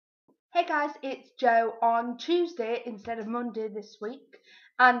Hey guys, it's Joe on Tuesday instead of Monday this week,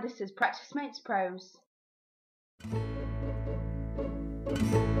 and this is Practice Makes Pros.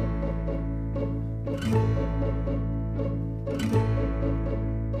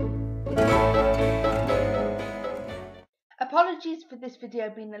 Apologies for this video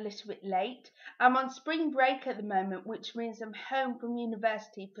being a little bit late. I'm on spring break at the moment, which means I'm home from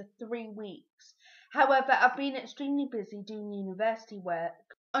university for 3 weeks. However, I've been extremely busy doing university work.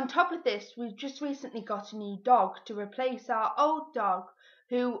 On top of this, we've just recently got a new dog to replace our old dog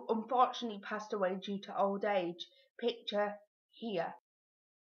who unfortunately passed away due to old age. Picture here.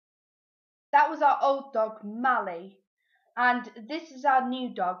 That was our old dog, Mally. And this is our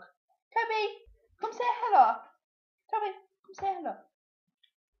new dog. Toby, come say hello. Toby, come say hello.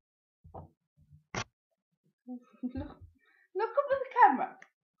 Look up at the camera.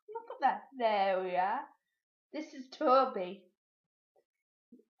 Look up there. There we are. This is Toby.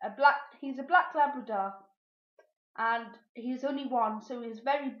 He's a black Labrador. And he's only one, so he's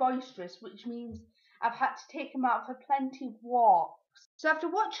very boisterous, which means I've had to take him out for plenty of walks. So after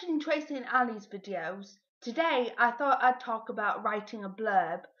watching Tracy and Ali's videos, today I thought I'd talk about writing a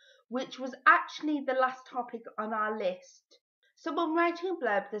blurb, which was actually the last topic on our list. So when writing a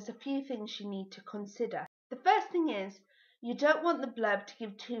blurb, there's a few things you need to consider. The first thing is, you don't want the blurb to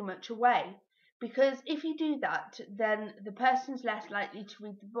give too much away, because if you do that, then the person's less likely to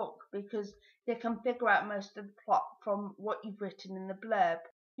read the book because they can figure out most of the plot from what you've written in the blurb.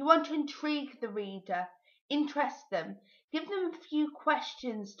 You want to intrigue the reader, interest them, give them a few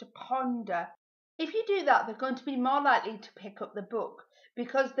questions to ponder. If you do that, they're going to be more likely to pick up the book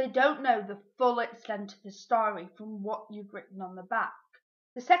because they don't know the full extent of the story from what you've written on the back.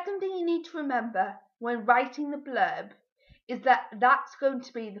 The second thing you need to remember when writing the blurb is that that's going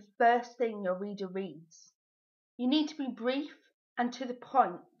to be the first thing your reader reads. You need to be brief and to the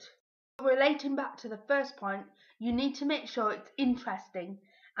point. Relating back to the first point, you need to make sure it's interesting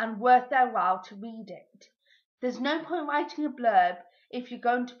and worth their while to read it. There's no point writing a blurb if you're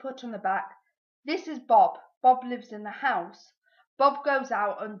going to put on the back, "This is Bob. Bob lives in the house. Bob goes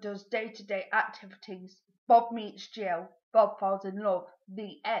out and does day-to-day activities. Bob meets Jill. Bob falls in love.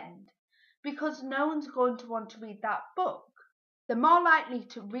 The end." Because no one's going to want to read that book. They're more likely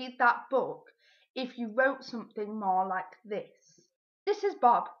to read that book if you wrote something more like this. This is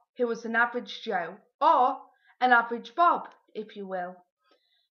Bob, who was an average Joe, or an average Bob, if you will.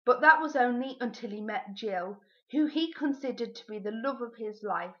 But that was only until he met Jill, who he considered to be the love of his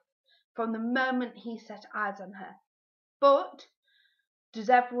life from the moment he set eyes on her. But does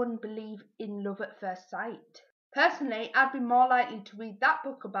everyone believe in love at first sight? Personally, I'd be more likely to read that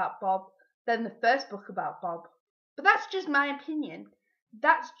book about Bob than the first book about Bob. But that's just my opinion.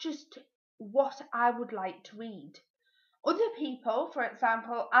 That's just what I would like to read. Other people, for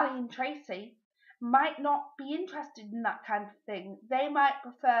example, Ali and Tracy, might not be interested in that kind of thing. They might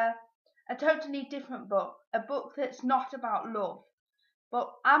prefer a totally different book, a book that's not about love. But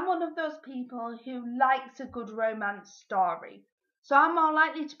I'm one of those people who likes a good romance story. So I'm more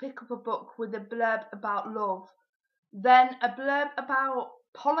likely to pick up a book with a blurb about love than a blurb about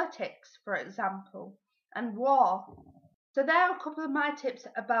politics, for example, and war. So there are a couple of my tips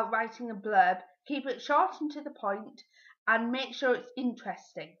about writing a blurb. Keep it short and to the point, and make sure it's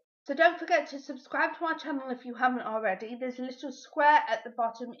interesting. So don't forget to subscribe to our channel if you haven't already. There's a little square at the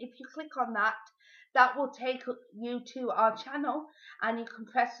bottom. If you click on that, that will take you to our channel, and you can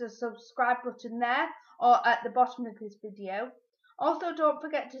press the subscribe button there or at the bottom of this video. Also, don't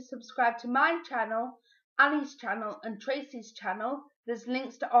forget to subscribe to my channel, Ali's channel and Tracy's channel. There's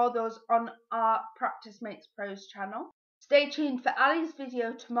links to all those on our Practice Makes Pros channel. Stay tuned for Ali's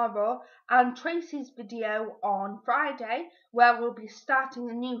video tomorrow and Tracy's video on Friday, where we'll be starting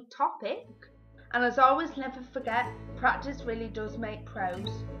a new topic. And as always, never forget, practice really does make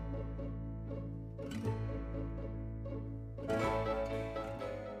pros.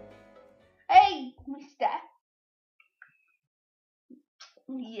 Hey, mister.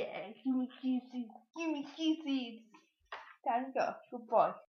 Yeah, give me kisses. Give me kisses. Time to go. Good boy.